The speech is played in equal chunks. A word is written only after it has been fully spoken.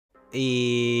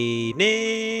Evening.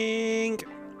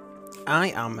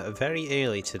 I am very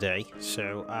early today,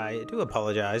 so I do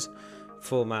apologise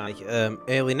for my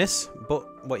earliness.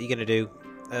 But what are you gonna do?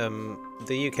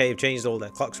 The UK have changed all their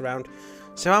clocks around,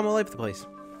 so I'm all over the place.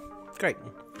 Great.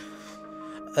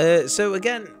 So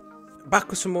again, back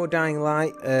with some more Dying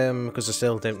Light, because I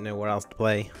still don't know what else to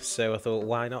play. So I thought,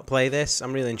 why not play this?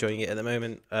 I'm really enjoying it at the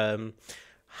moment.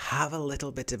 Have a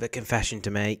little bit of a confession to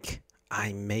make.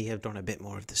 I may have done a bit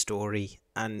more of the story,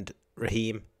 and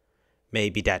Rahim may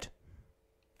be dead.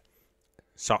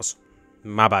 Sots.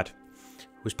 My bad.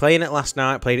 Was playing it last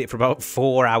night, played it for about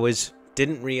 4 hours,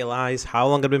 didn't realise how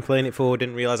long I'd been playing it for,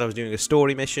 didn't realise I was doing a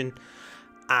story mission,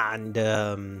 and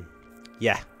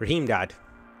yeah, Rahim died.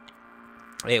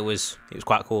 It was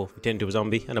quite cool. He turned into a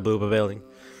zombie and I blew up a building.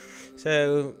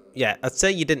 So yeah, I'd say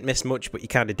you didn't miss much, but you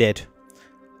kind of did.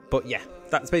 But yeah,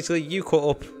 that's basically you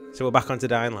caught up. So we're back onto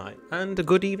Dying Light. And a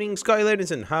good evening, Scotty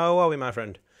Lardington. How are we, my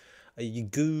friend? Are you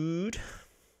good?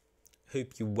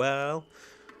 Hope you're well.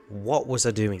 What was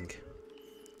I doing?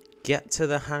 Get to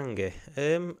the hangar.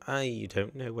 I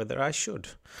don't know whether I should.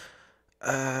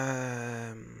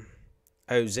 Oh,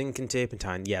 zinc and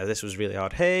turpentine. Yeah, this was really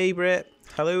hard. Hey, Britt.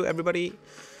 Hello, everybody.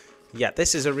 Yeah,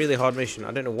 this is a really hard mission.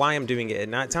 I don't know why I'm doing it at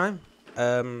night time.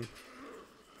 I'm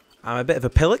a bit of a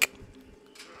pillock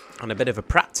and a bit of a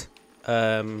prat.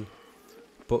 But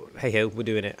hey ho, we're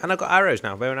doing it. And I've got arrows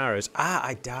now, bow and arrows. Ah,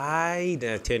 I died.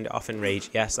 I turned it off in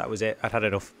rage. Yes, that was it. I'd had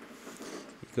enough.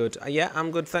 Good. Yeah, I'm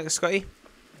good. Thanks, Scotty.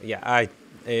 Yeah, I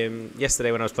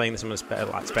yesterday when I was playing this in my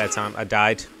spare time, I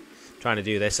died trying to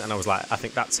do this, and I was like, I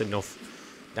think that's enough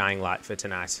Dying Light for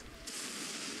tonight.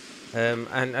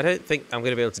 And I don't think I'm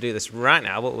going to be able to do this right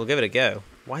now, but we'll give it a go.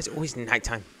 Why is it always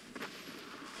nighttime?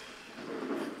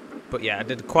 But yeah, I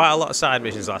did quite a lot of side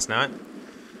missions last night.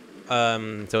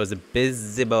 So I was a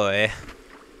busy boy.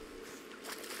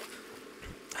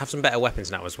 Have some better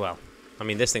weapons now as well. I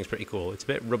mean, this thing's pretty cool. It's a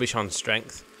bit rubbish on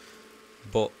strength.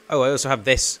 But, oh, I also have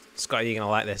this. Scotty, you're going to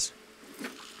like this.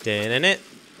 A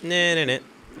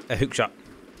hook shot.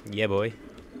 Yeah, boy.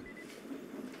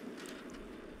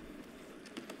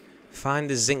 Find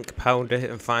the zinc powder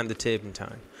and find the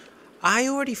turpentine. I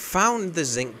already found the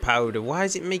zinc powder. Why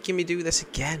is it making me do this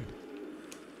again?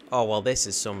 Oh, well, this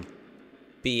is some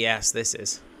BS, this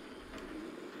is.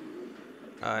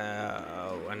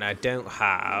 And I don't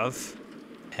have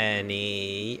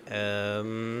any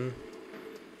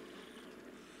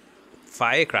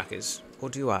firecrackers, or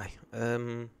do I?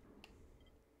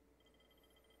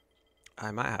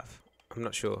 I might have. I'm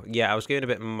not sure. Yeah, I was going a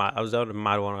bit mad. I was on a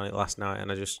mad one on it last night, and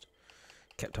I just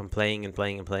kept on playing and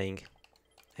playing and playing.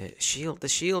 Shield. The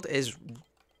shield is.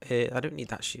 I don't need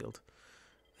that shield.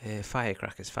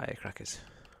 Firecrackers. Firecrackers.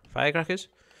 Firecrackers?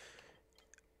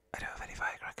 I don't have any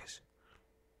firecrackers.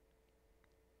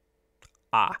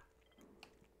 Ah.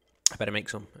 I better make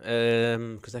some.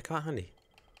 Because they're quite handy.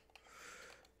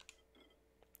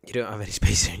 You don't have any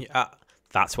space in your... Ah,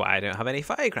 that's why I don't have any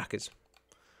firecrackers.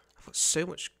 I've got so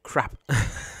much crap.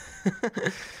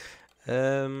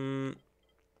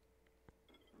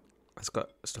 It's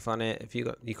got stuff on it. If you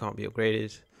can't be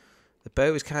upgraded. The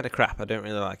bow is kind of crap. I don't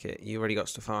really like it. You already got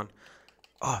stuff on.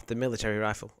 Oh, the military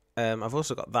rifle. I've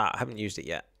also got that. I haven't used it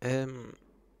yet.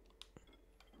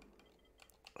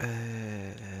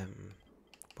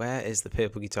 Where is the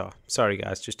purple guitar? Sorry,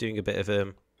 guys. Just doing a bit of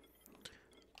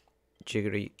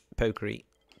jiggery pokery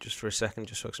just for a second,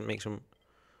 just so I can make some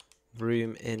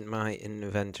room in my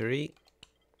inventory.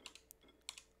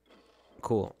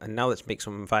 Cool. And now let's make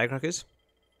some firecrackers.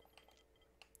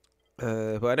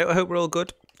 But I hope we're all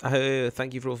good.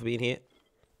 Thank you for all for being here.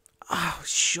 Oh,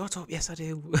 shut up. Yes, I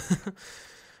do.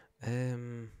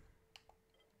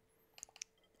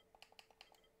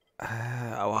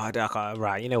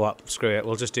 Right, you know what? Screw it.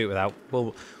 We'll just do it without.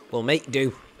 We'll make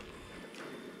do.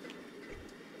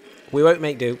 We won't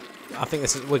make do. I think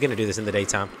we're going to do this in the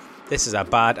daytime. This is a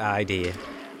bad idea.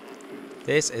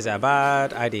 This is a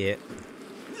bad idea.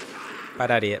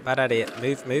 Bad idea. Bad idea.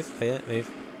 Move. Yeah, move.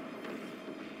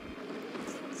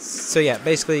 So yeah,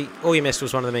 basically, all you missed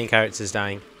was one of the main characters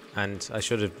dying, and I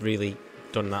should have really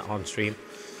done that on stream.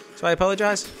 So I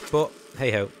apologise, but hey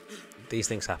ho, these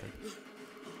things happen.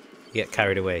 You get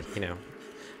carried away, you know.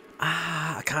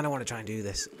 I kind of want to try and do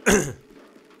this.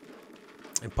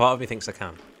 And part of me thinks I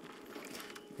can.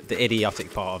 The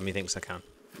idiotic part of me thinks I can.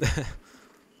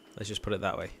 Let's just put it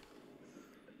that way.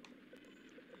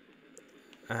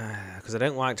 Because I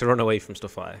don't like to run away from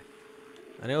stuff like that.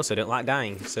 And I also don't like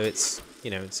dying, so it's,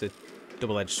 you know, it's a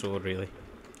double-edged sword, really.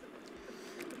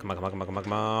 Come on, come on, come on, come on,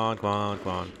 come on, come on,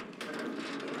 come on.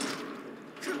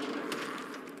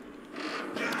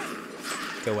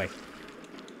 Go away.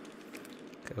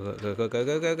 Go, go, go, go,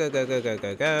 go, go, go, go, go, go,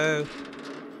 go, go.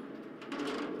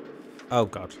 Oh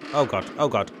god. Oh god. Oh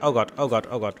god. Oh god. Oh god.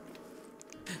 Oh god.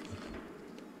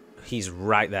 He's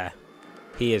right there.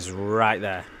 He is right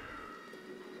there.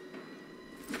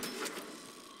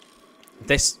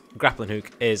 This grappling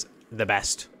hook is the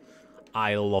best.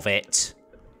 I love it.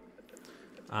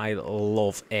 I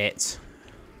love it.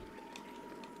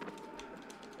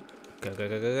 Go, go,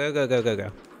 go, go, go, go, go,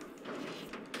 go.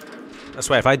 I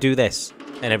swear, if I do this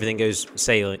and everything goes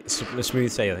sailing,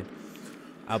 smooth sailing,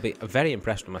 I'll be very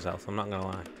impressed with myself. I'm not gonna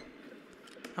lie.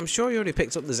 I'm sure you already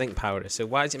picked up the zinc powder, so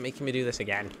why is it making me do this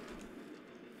again?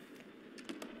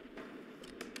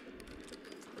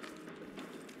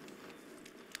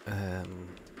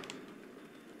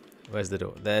 Where's the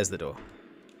door? There's the door.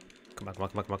 Come on, come on,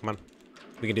 come on, come on, come on.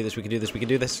 We can do this, we can do this, we can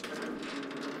do this.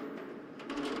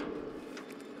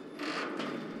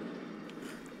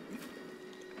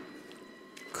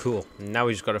 Cool. Now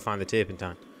we just got to find the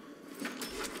turpentine.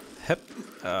 Hup.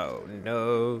 Oh,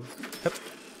 no. Hup.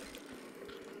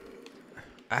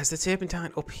 Is the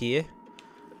turpentine up here?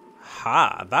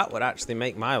 Ha! That would actually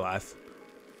make my life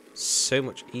so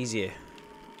much easier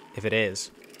if it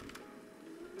is.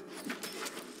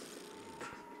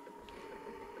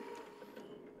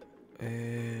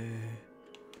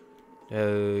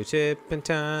 No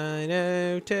turpentine,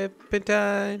 no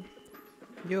turpentine.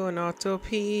 You're not up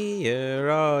here,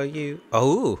 are you?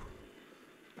 Oh!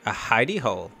 A hidey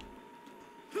hole.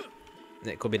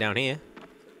 It could be down here.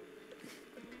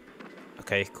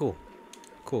 Okay, cool.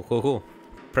 Cool, cool, cool.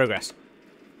 Progress.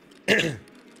 I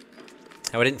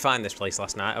didn't find this place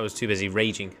last night. I was too busy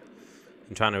raging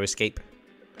and trying to escape.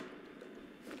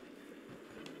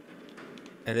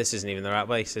 And this isn't even the right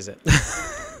place, is it?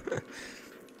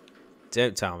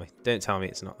 Don't tell me. Don't tell me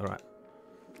it's not the right.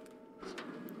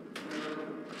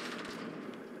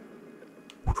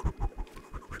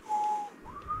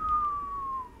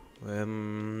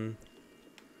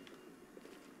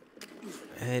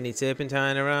 Any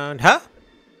turpentine around? Huh?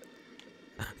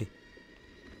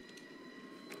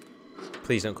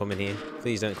 Please don't come in here.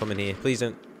 Please don't come in here. Please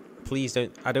don't. Please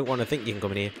don't. I don't want to think you can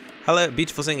come in here. Hello,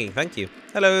 beautiful singing. Thank you.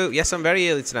 Hello. Yes, I'm very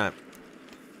early tonight.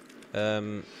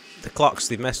 The clocks.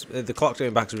 They've messed. The clock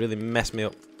going back has really messed me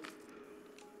up.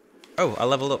 Oh, I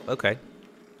leveled up. Okay,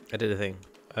 I did a thing.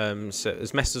 So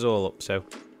it's messed us all up. So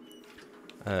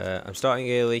I'm starting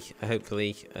early.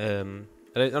 Hopefully, I'm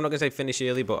not gonna say finish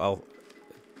early, but I'll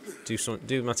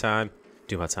do my time,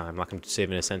 like I'm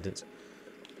saving a sentence.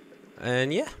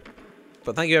 And yeah,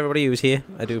 but thank you everybody who's here.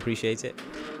 I do appreciate it.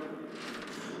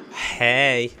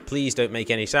 Hey, please don't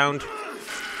make any sound.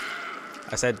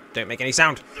 I said don't make any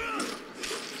sound.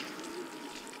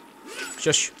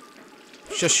 Shush.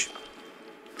 Shush.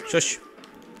 Shush.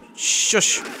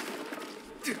 Shush.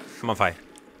 I'm on fire.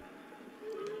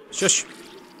 Shush.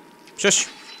 Shush.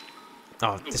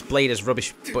 Oh, this blade is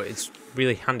rubbish, but it's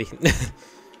really handy.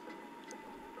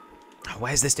 Oh,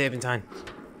 where's this turpentine?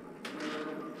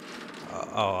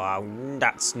 Oh,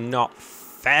 that's not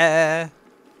fair.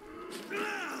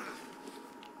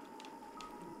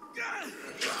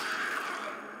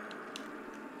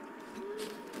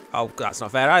 Oh, that's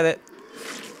not fair either.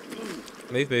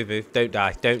 Move, move, move. Don't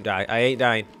die. Don't die. I ain't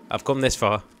dying. I've come this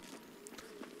far.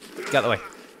 Get out the way.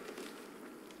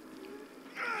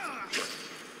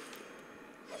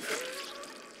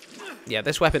 Yeah,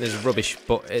 this weapon is rubbish,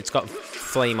 but it's got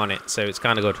flame on it, so it's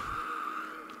kind of good.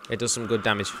 It does some good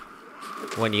damage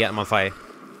when you get them on fire.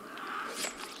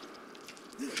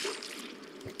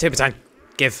 Turpentine,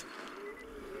 give.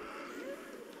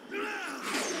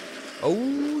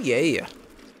 Oh, yeah.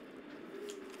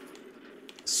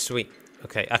 Sweet.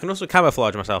 Okay, I can also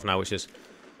camouflage myself now, which is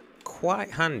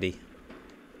quite handy.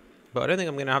 But I don't think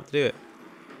I'm going to have to do it.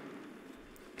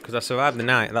 Because I survived the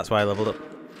night, that's why I leveled up.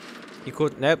 You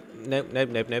could... Nope, nope, nope,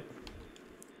 nope, nope.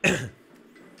 I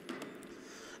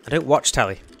don't watch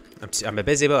telly. I'm a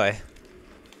busy boy.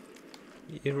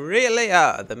 You really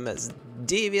are the most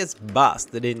devious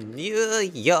bastard in New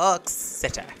York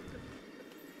City.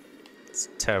 It's a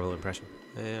terrible impression.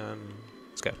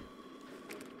 Let's go.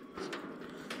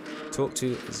 Talk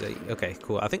to Zay. Okay,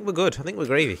 cool. I think we're good. I think we're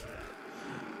gravy.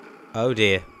 Oh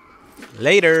dear.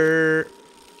 Later.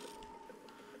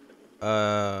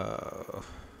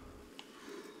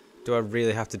 Do I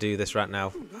really have to do this right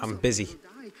now? I'm busy.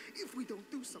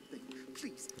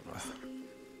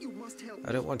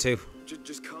 I don't want to.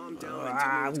 Just calm down and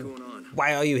tell me what's going on.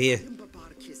 Why are you here?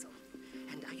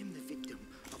 And I am the victim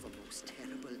of a most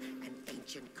terrible and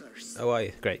ancient curse. Oh, are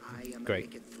you? Great. I am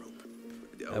Great. a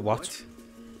lycanthrope. What?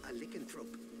 A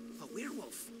lycanthrope. A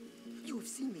werewolf. You have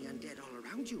seen the undead all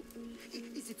around you.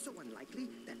 Is it so unlikely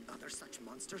that other such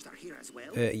monsters are here as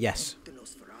well? Yes. The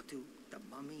Nosferatu, the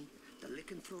mummy, the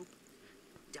lycanthrope.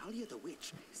 Dahlia the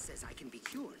witch says I can be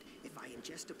cured if I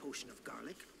ingest a potion of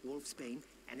garlic, wolfsbane,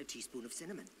 and a teaspoon of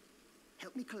cinnamon.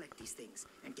 Help me collect these things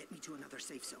and get me to another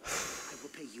safe zone. I will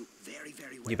pay you very,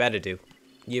 very well. You better do.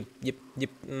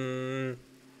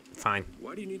 Fine.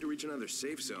 Why do you need to reach another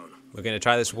safe zone? We're gonna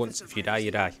try this once. If you die,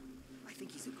 you die. I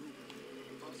think he's a ghoul.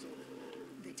 Also,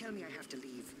 they tell me I have to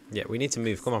leave. Yeah, we need to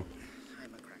move. Come on.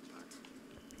 I'm a crackpot.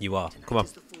 You are. Tonight Come on.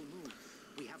 is the full moon.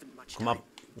 We haven't much Come on. time.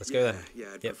 Let's go then. Yeah,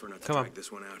 I'd Yep. prefer not to Come on. drag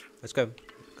this one out. Let's go.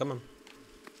 Come on.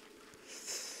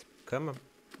 Come on.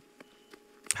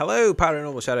 Hello,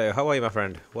 Paranormal Shadow. How are you, my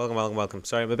friend? Welcome, welcome, welcome.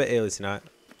 Sorry, I'm a bit early tonight.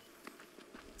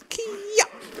 Kia!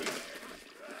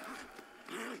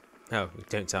 Oh,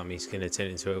 don't tell me he's going to turn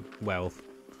into a werewolf.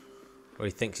 Or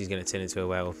he thinks he's going to turn into a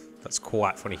werewolf. That's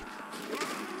quite funny.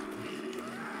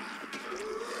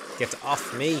 Get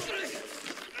off me.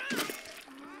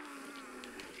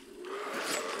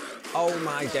 Oh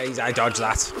my days, I dodged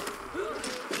that.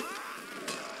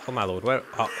 Oh my lord, where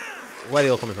are they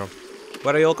all coming from?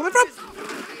 Where are you all coming from?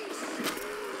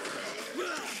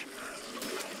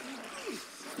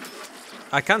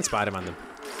 I can Spider-Man them.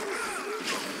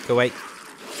 Go away.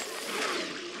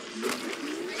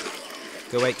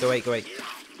 Go away, go away, go away.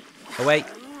 Away.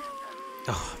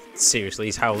 Oh, seriously,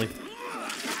 he's howling.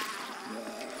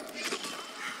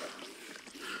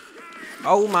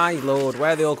 Oh my lord,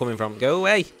 where are they all coming from? Go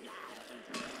away.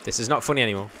 This is not funny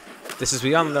anymore. This is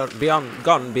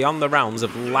gone beyond the realms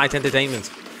of light entertainment.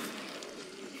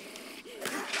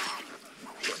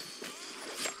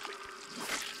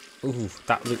 Ooh,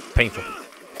 that looked painful.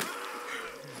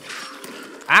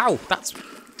 Ow! That's.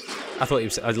 I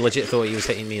legit thought he was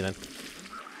hitting me then.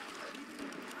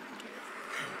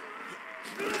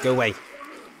 Go away.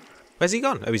 Where's he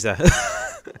gone? Oh, he's there.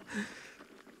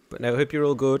 But no, hope you're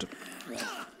all good.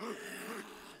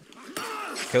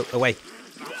 Go away.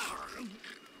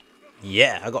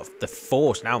 Yeah, I got the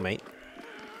force now, mate.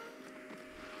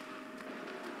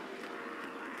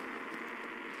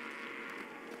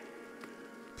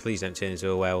 Please don't turn into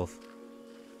a werewolf.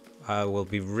 I will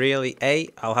be really... A,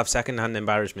 I'll have second-hand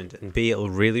embarrassment, and B, it'll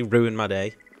really ruin my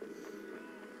day.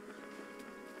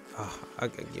 Oh,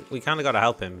 we kind of got to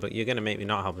help him, but you're going to make me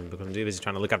not help him because I'm too busy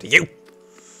trying to look after you.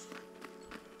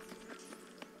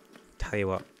 Tell you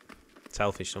what.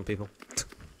 Selfish, some people.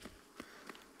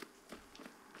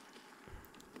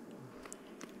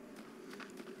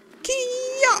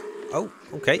 Kia! Oh,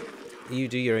 okay. You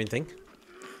do your own thing.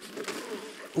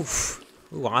 Oof.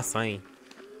 Ooh, I think.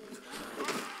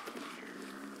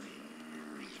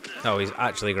 Oh, he's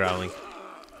actually growling.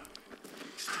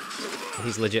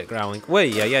 He's legit growling.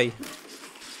 Wait, yeah. I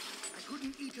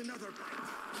couldn't eat another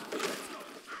bite.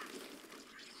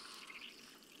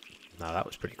 No, that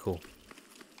was pretty cool.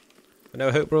 But no,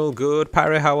 I hope we're all good.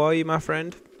 Parry, how are you, my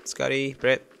friend? Scotty,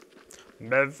 Britt,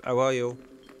 Bev, how are you?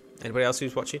 Anybody else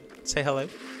who's watching? Say hello.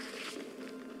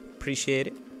 Appreciate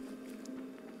it.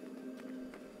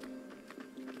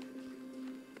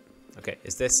 Okay,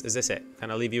 is this it? Can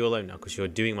I leave you alone now? Because you're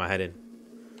doing my head in.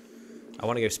 I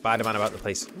want to go Spider-Man about the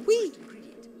place. Whee!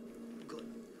 Good.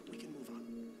 We can move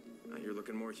on. You're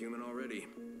looking more human already.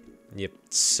 Yep,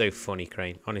 it's so funny,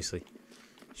 Crane. Honestly.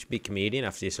 You should be a comedian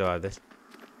after you saw this.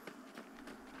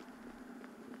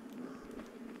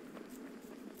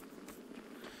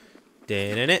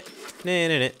 Yeah,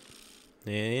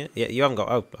 you haven't got...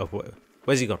 Oh,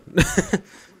 where's he gone? The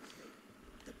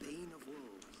bane of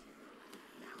wolves.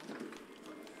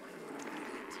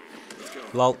 Let's go.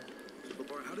 Lol. But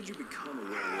how did you become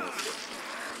a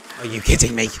werewolf? Are you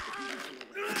kidding me?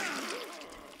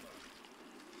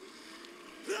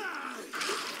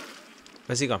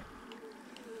 Where's he gone?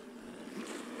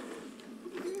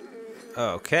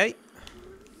 Okay.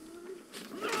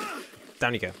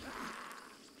 Down you go.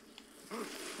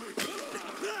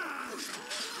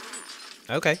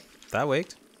 Okay, that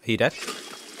worked. Are you dead?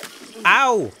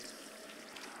 Ow!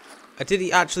 Did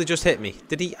he actually just hit me?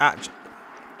 Did he actually...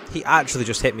 He actually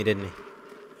just hit me, didn't he?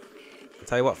 I'll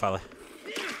tell you what, fella.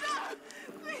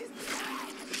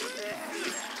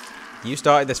 You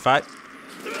started this fight.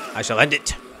 I shall end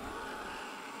it.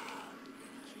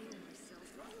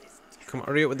 Come on,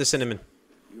 hurry up with the cinnamon.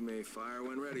 You may fire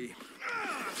when ready.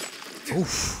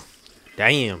 Oof.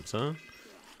 Damn, son.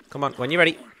 Come on, when you're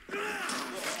ready.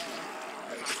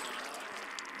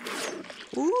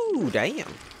 Ooh, damn.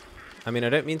 I mean, I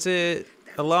don't mean to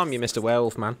alarm you, Mr.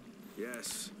 Werewolf Man.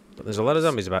 Yes. But there's a lot of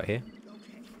zombies about here.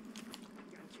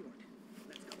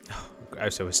 Oh,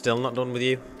 so we're still not done with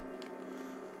you?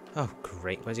 Oh,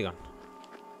 great. Where's he gone?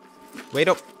 Wait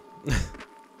up.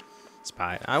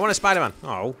 Right, I want a Spider-Man.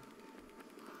 Oh.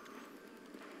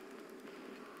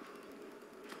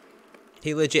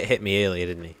 He legit hit me earlier,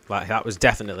 didn't he? Like, that was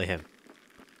definitely him.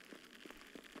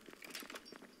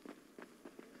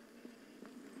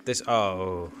 This...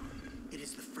 Oh. It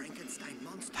is the Frankenstein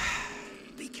monster.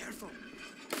 Be careful.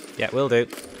 Yeah, will do.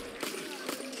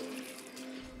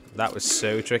 That was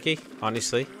so tricky,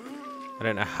 honestly. I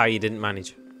don't know how you didn't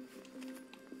manage.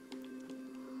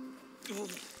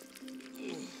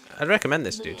 I'd recommend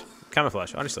this, dude.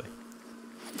 Camouflage, honestly.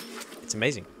 It's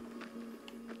amazing.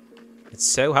 It's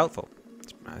so helpful.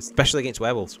 Especially against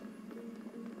werewolves.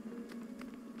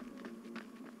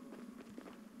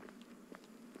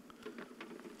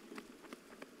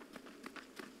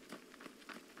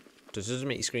 Doesn't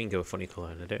make your screen go a funny colour,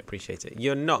 and I don't appreciate it.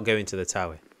 You're not going to the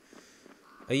tower.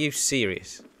 Are you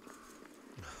serious?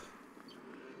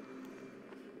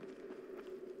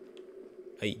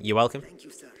 You're welcome. Thank you,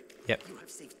 sir. Yep. You have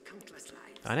saved countless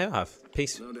lives. I know I have.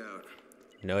 Peace. No doubt.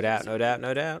 No doubt, no doubt,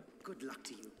 no doubt. Good luck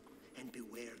to you, and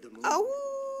beware the moon. Oh!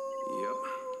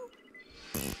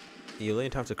 Yep. You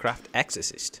learned how to craft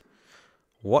Exorcist.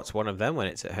 What's one of them when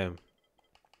it's at home?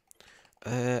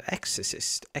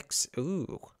 Exorcist.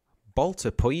 Ooh. Bolt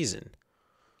of poison.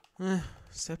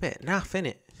 It's a bit naff,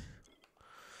 innit?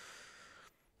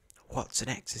 What's an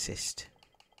exorcist?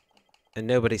 And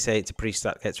nobody say it's a priest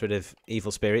that gets rid of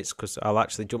evil spirits, because I'll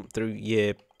actually jump through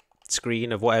your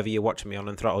screen of whatever you're watching me on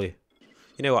and throttle you.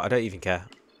 You know what? I don't even care.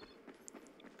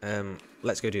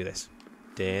 Let's go do this.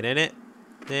 This.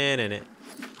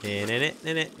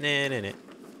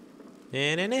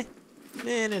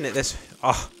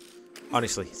 Oh,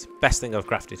 honestly, it's the best thing I've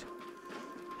crafted.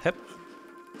 Hep.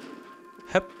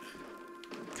 Hep.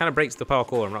 Kind of breaks the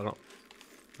parkour. I'm not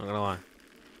gonna lie.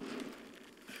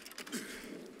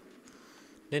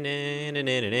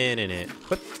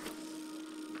 Whip.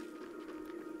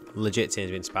 Legit turns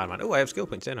me into Spider-Man. Oh, I have skill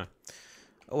points, don't I?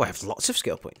 Oh, I have lots of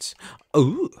skill points.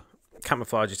 Oh,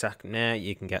 camouflage attack. Nah,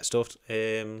 you can get stuffed.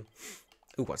 Oh,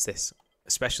 what's this?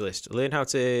 A specialist. Learn how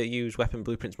to use weapon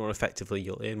blueprints more effectively.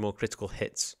 You'll earn more critical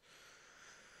hits.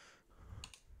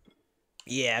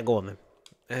 Yeah, go on then.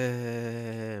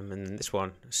 And this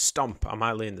one, stomp. I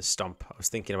might learn the stomp. I was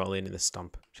thinking about learning the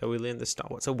stomp. Shall we learn the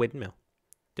stomp? What's a windmill?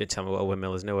 Don't tell me what a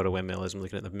windmill is. Know what a windmill is. I'm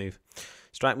looking at the move.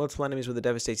 Strike multiple enemies with a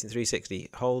devastating 360.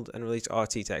 Hold and release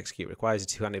RT to execute. Requires a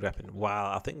two-handed weapon.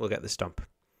 Wow, I think we'll get the stomp.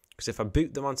 Because if I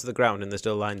boot them onto the ground and they're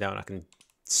still lying down, I can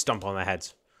stomp on their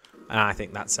heads. And I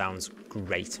think that sounds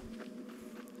great.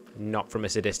 Not from a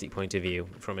sadistic point of view.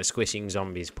 From a squishing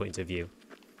zombies point of view.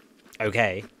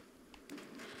 Okay.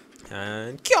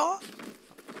 And...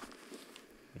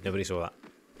 Nobody saw that.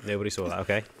 Nobody saw that,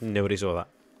 okay? Nobody saw that.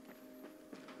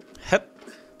 Hup.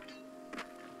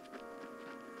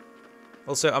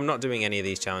 Also, I'm not doing any of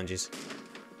these challenges.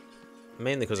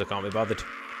 Mainly because I can't be bothered.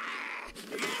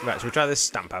 Right, so we try this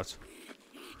stamp out.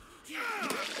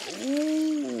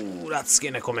 Ooh, that's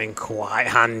gonna come in quite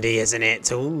handy, isn't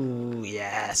it? Ooh,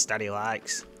 yes, Daddy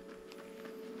likes.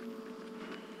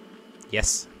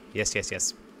 Yes, yes, yes,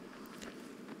 yes.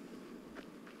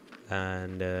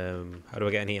 And how do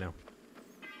I get in here now?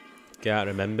 Can't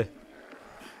remember.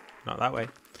 Not that way.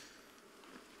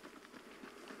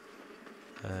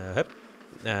 Hup.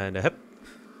 And a hup.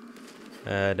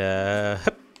 And a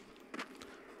hup.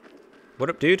 What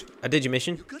up, dude? I did your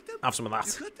mission. Have some of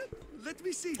that. Let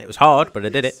me see. It was hard, but I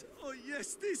did it. Oh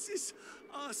yes, this is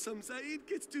awesome. Zaid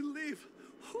gets to live.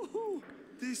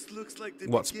 This looks like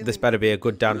the This better be a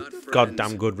good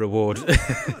goddamn good reward.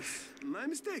 My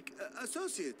mistake.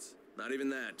 Associates. Not even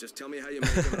that. Just tell me how you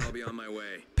make them and I'll be on my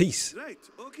way. Peace. Right.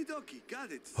 Okie dokie.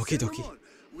 Got it. Okie Say no dokie. more.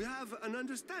 We have an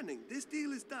understanding. This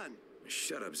deal is done.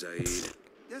 Shut up, Zaid.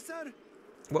 Yes, sir.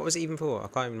 What was it even for? I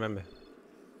can't even remember.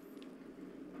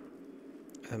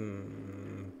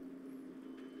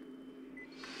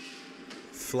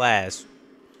 Flares.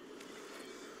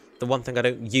 The one thing I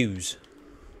don't use.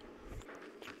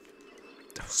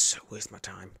 That was so waste my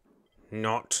time.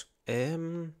 Not.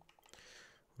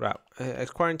 Right.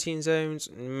 Quarantine zones.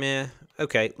 Meh.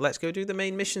 Okay, let's go do the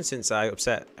main mission since I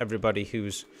upset everybody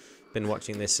who's been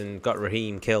watching this and got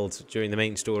Rahim killed during the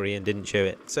main story and didn't show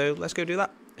it. So let's go do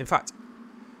that. In fact.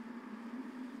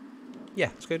 Yeah,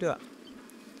 let's go do that.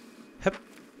 Hup.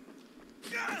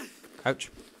 Ouch.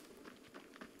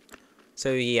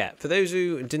 So yeah, for those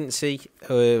who didn't see,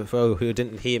 who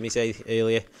didn't hear me say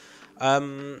earlier,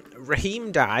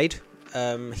 Rahim died.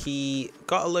 He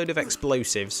got a load of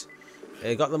explosives,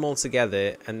 got them all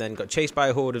together, and then got chased by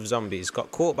a horde of zombies.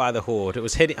 Got caught by the horde. It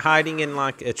was hiding in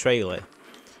like a trailer,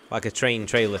 like a train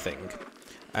trailer thing,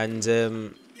 and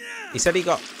He said he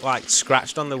got, like,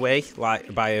 scratched on the way,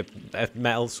 like, by a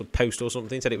metal post or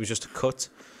something. He said it was just a cut.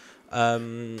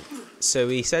 So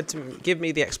he said to me, give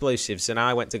me the explosives, and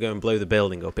I went to go and blow the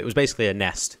building up. It was basically a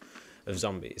nest of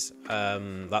zombies,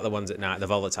 like the ones at night, the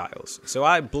volatiles. So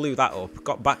I blew that up,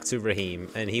 got back to Rahim,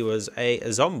 and he was a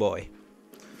zomboy.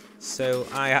 So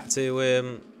I had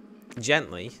to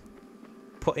gently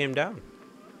put him down.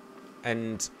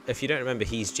 And if you don't remember,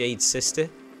 he's Jade's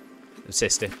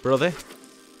brother.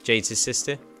 Jade's his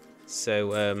sister.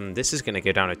 So this is going to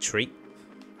go down a treat.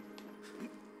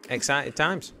 Excited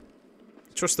times.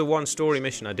 Trust the one story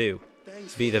mission I do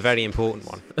to be the very important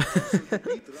one.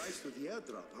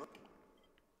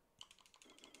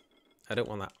 I don't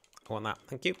want that. I want that.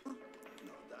 Thank you.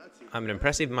 I'm an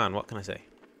impressive man. What can I say?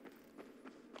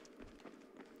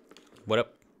 What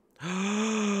up?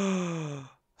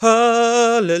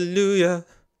 Hallelujah.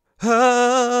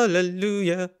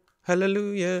 Hallelujah.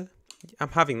 Hallelujah. I'm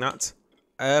having that.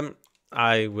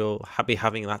 I will be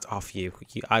having that off you.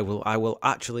 I will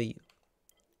actually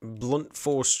blunt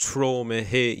force trauma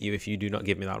hurt you if you do not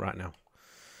give me that right now.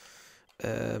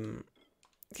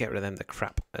 Get rid of them, the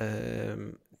crap.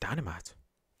 Dynamite.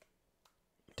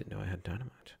 Didn't know I had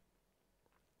dynamite.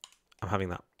 I'm having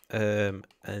that.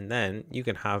 And then you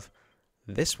can have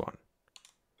this one.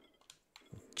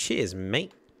 Cheers,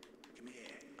 mate.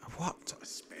 What? A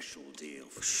special deal.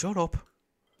 Shut up.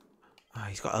 Ah,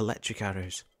 he's got electric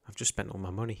arrows. I've just spent all my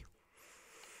money.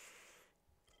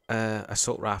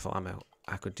 Assault rifle ammo.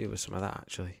 I could do with some of that,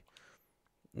 actually.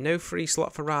 No free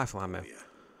slot for rifle ammo. Yeah.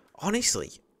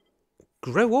 Honestly,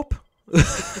 grow up.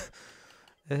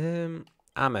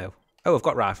 Ammo. Oh, I've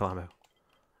got rifle ammo.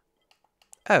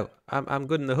 Oh, I'm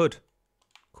good in the hood.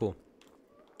 Cool.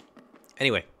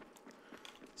 Anyway,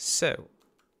 so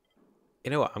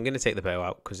you know what? I'm gonna take the bow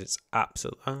out because it's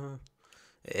absolute.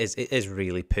 It is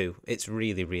really poo. It's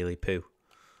really poo.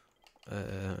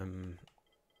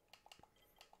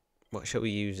 What shall we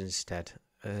use instead?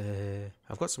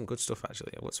 I've got some good stuff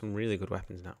actually. I've got some really good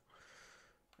weapons now.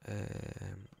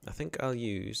 I think I'll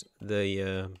use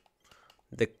the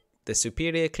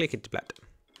superior clickety-plat.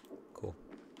 Cool.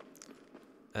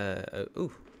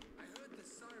 Ooh.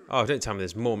 Oh, don't tell me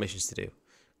there's more missions to do.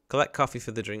 Collect coffee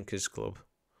for the Drinkers Club.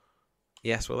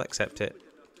 Yes, we'll accept it.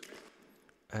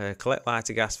 Collect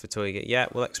lighter gas for Toyga. Yeah,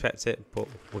 we'll accept it, but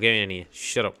we're going in here.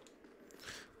 Shut up.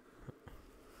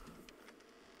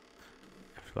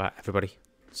 Right, everybody.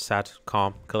 Sad,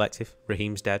 calm, collective.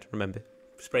 Rahim's dead, remember.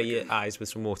 Spray your eyes with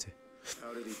some water.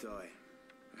 How did he die?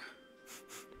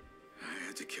 I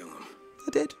had to kill him.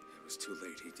 I did. It was too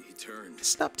late. He turned.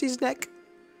 Snapped his neck.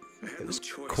 It was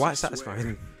choice, Quite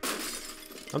satisfying.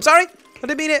 I'm sorry. I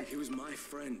didn't mean it. He was my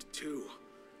friend too.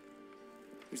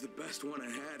 He was the best one I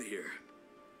had here.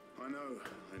 I know.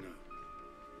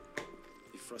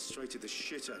 He frustrated the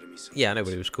shit out of me. Sometimes. Yeah, I know,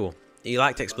 but he was cool. He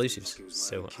liked explosives,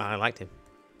 so I liked him.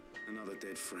 Another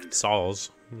dead friend.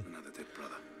 Saws. Another dead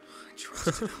brother. I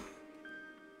trusted him.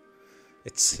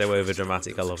 It's so over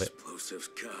dramatic. I love it. Explosives,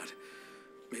 God.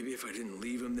 Maybe if I didn't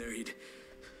leave him there, he'd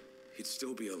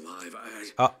still be alive.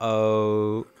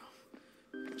 Uh-oh.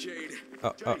 Jade.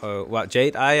 Uh-oh. Well,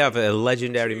 Jade, I have a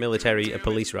legendary military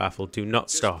police rifle. Do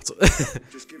not start.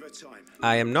 Just give her time.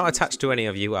 I am not attached to any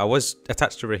of you. I was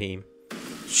attached to Rahim.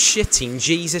 Shitting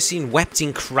Jesus in wept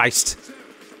in Christ.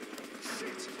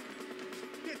 Shit.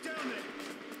 Get down there.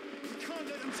 We can't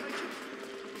let them take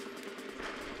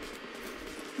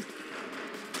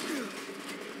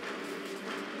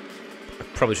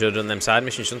it. Probably should have done them side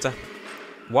missions, shouldn't I?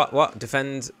 What?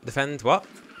 Defend what?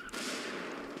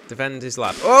 Defend his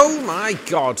lab. Oh my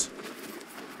god!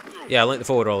 Yeah, I linked the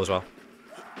forward roll as well.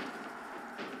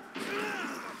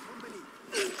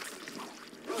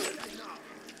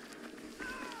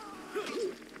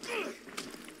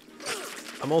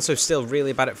 I'm also still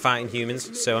really bad at fighting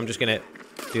humans, so I'm just gonna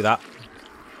do that.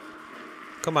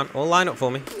 Come on, all line up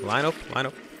for me. Line up, line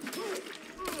up.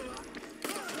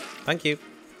 Thank you.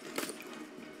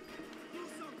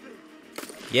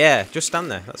 Yeah, just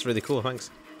stand there. That's really cool, thanks.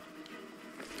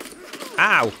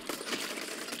 Ow!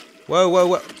 Whoa, whoa,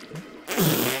 whoa.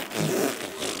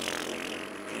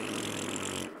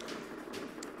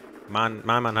 My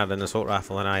man had an assault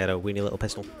rifle and I had a weenie little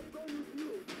pistol.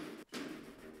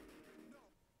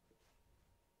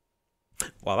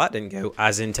 Well, that didn't go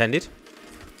as intended.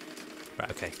 Right,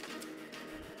 okay.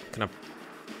 I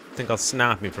think I'll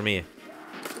snap him from here.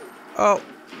 Oh!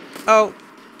 Oh!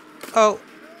 Oh!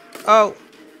 Oh!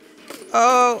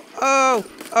 Oh! Oh!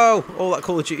 Oh! All that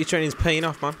Call of Duty training's paying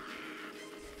off, man.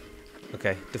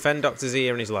 Okay, defend Dr.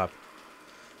 Zia in his lab.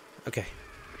 Okay.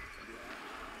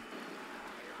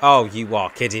 Oh, you are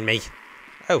kidding me.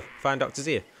 Oh, find Dr.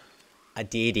 Zia. I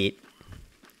did it.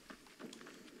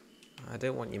 I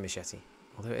don't want your machete.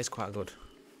 Although it is quite good.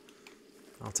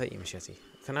 I'll take your machete.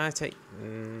 Can I take...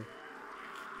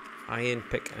 iron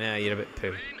pick... Yeah, you're a bit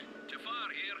poo.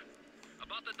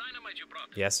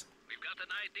 Yes? We've got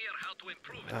an idea how to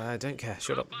improve it. I don't care.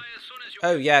 Shut up. Buy as soon as you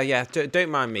Oh, yeah, yeah. Don't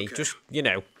mind me. Just, you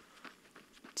know,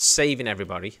 saving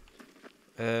everybody.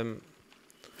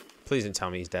 Please don't tell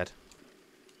me he's dead.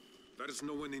 There's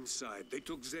no one inside. They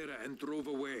took Zera and drove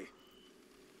away.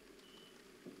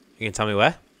 You can tell me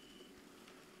where?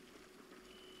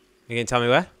 You can tell me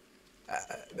where?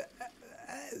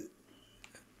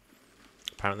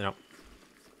 Apparently not.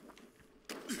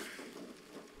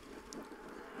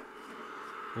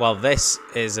 Well, this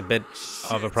is a bit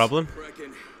of a problem.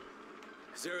 Brecken.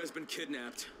 Zera's been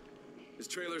kidnapped. His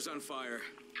trailer's on fire.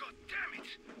 God damn it!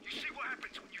 You see what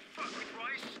happens when you fuck with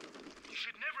Rice? You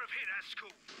should never have hit that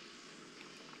school.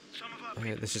 Some of our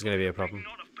people This is going to be a problem.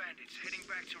 knot of bandits heading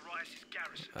back to Rice's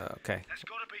garrison. Okay. That's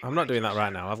gotta be I'm not doing that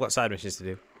right now. I've got side missions to do.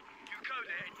 You go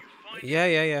there and you find Yeah,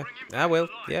 yeah, yeah. bring him I back will.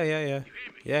 alive. Yeah, yeah, yeah. You hear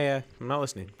me? Yeah, yeah. I'm not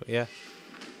listening, but yeah.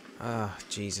 Ah,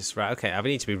 Jesus. Right, okay. I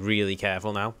need to be really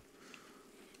careful now.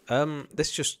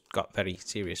 This just got very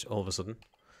serious all of a sudden.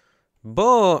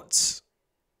 But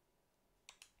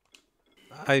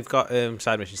I've got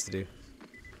side missions to do.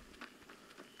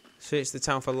 Search the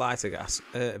town for lighter gas.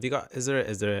 Have you got? Is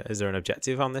there an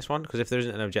objective on this one? Because if there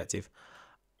isn't an objective,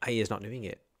 he is not doing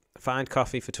it. Find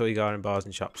coffee for toy garden bars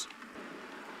and shops.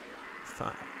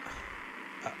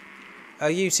 Are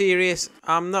you serious?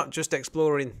 I'm not just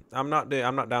exploring. I'm not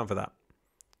down for that.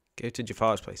 Go to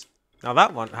Jafar's place. Now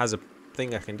that one has a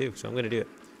thing I can do, so I'm going to do it.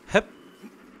 Hup.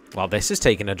 Well, this has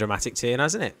taken a dramatic turn,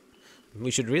 hasn't it?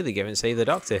 We should really go and save the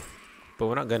doctor, but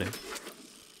we're not going to.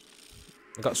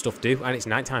 I've got stuff to do, and it's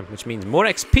nighttime, which means more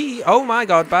XP. Oh my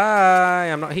god,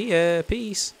 bye. I'm not here.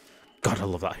 Peace. God, I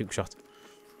love that hook shot.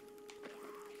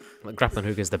 That grappling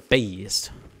hook is the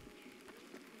best.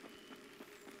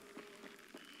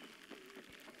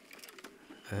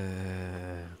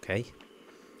 Okay.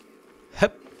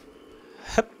 Hup.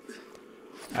 Hup.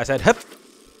 I said hup.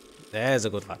 There's a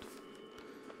good lad.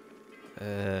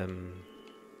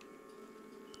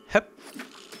 Hup.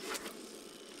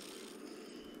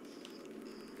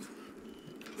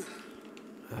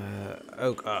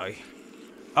 Okay.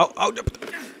 Oh.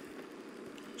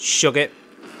 Shug it.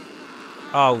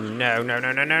 Oh no.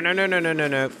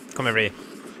 Come over here.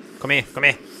 Come here.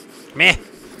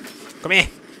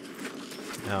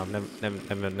 No,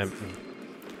 never.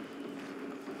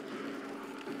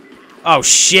 Oh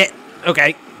shit.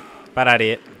 Okay. Bad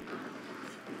idea.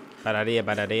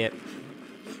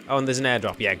 Oh, and there's an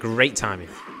airdrop. Yeah, great timing.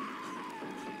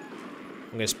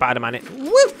 I'm gonna Spider-Man it.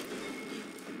 Woo!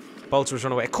 Bolter has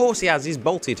run away. Of course he has. He's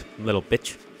bolted, little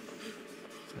bitch.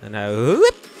 And now,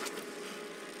 whoop.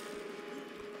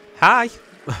 Hi.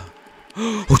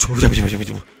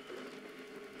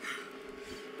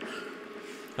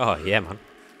 Oh yeah, man.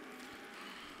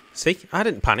 See, I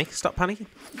didn't panic. Stop panicking.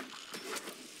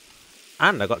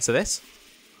 And I got to this.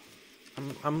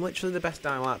 I'm literally the best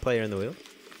Dying Light player in the world.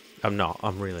 I'm not.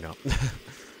 I'm really not.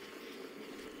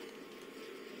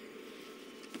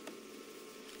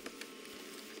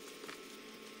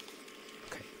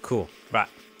 Okay, cool. Right.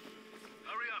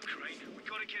 Hurry up, Crane. We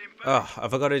gotta get him back. Oh,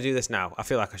 have I got to do this now? I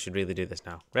feel like I should really do this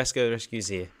now. Rescue's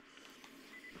here.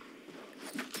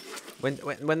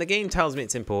 When the game tells me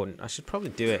it's important, I should probably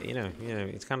do it. You know,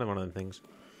 it's kind of one of them things.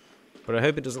 But I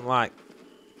hope it doesn't like.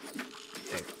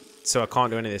 So I can't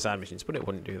do any of the side missions. But it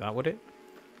wouldn't do that, would it?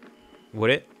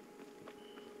 Would it?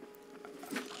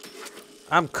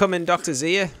 I'm coming, Dr.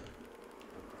 Zia.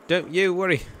 Don't you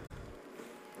worry.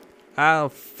 I'll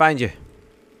find you.